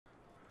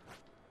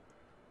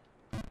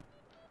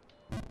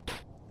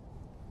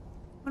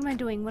What am I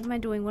doing? What am I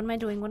doing? What am I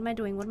doing? What am I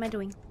doing? What am I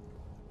doing?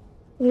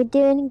 You're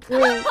doing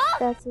great.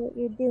 That's what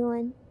you're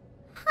doing.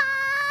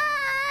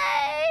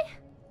 Hi!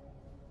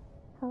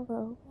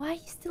 Hello. Why are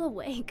you still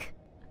awake?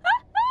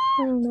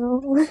 I don't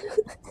know.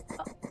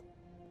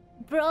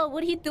 Bro,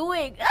 what are you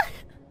doing?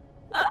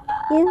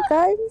 You've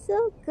gotten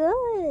so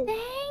good.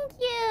 Thank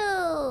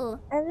you!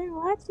 I've been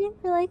watching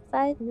for like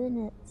 5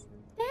 minutes.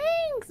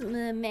 Thanks,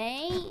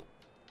 Mumei.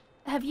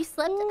 Have you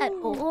slept at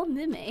all,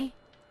 Mumei?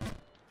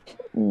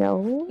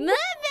 No. Mumei!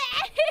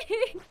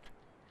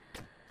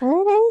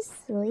 How did I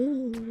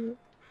sleep?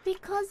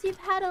 Because you've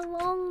had a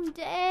long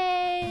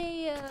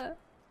day.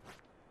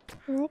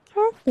 My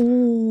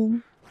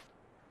caffeine.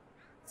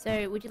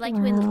 So, would you like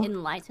to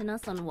enlighten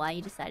us on why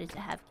you decided to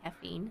have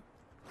caffeine?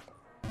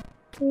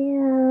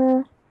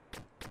 Yeah.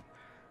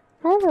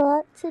 I have a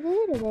lot to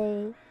do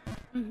today.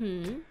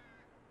 Mm-hmm.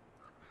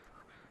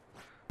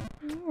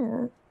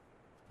 Yeah.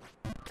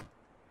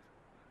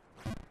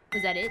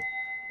 Was that it?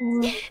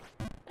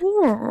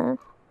 Yeah.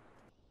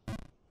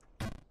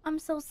 I'm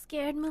so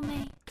scared,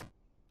 Mumei.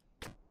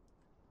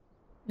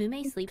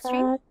 Mumei sleep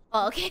stream?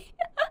 Oh, okay.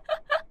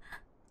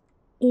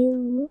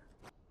 Ew.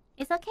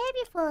 It's okay if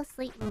you fall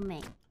asleep,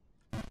 Mumei.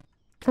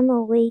 I'm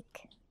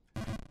awake.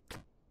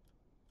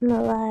 I'm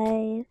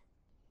alive.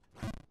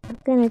 I'm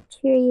gonna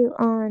cheer you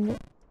on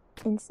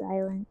in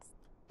silence.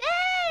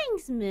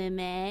 Thanks,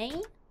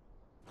 Mumei.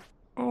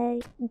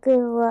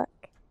 Good luck.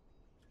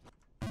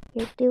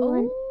 You're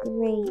doing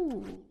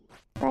great.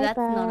 Bye That's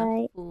bye. not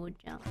a full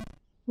jump.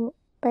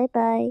 Bye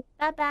bye.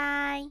 Bye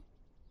bye.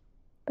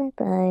 Bye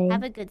bye.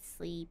 Have a good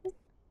sleep.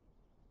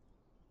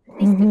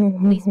 Please go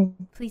to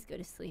sleep. Please go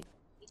to sleep.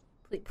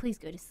 Please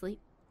go to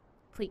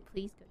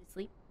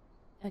sleep.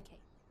 Okay.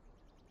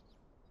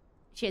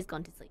 She has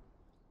gone to sleep.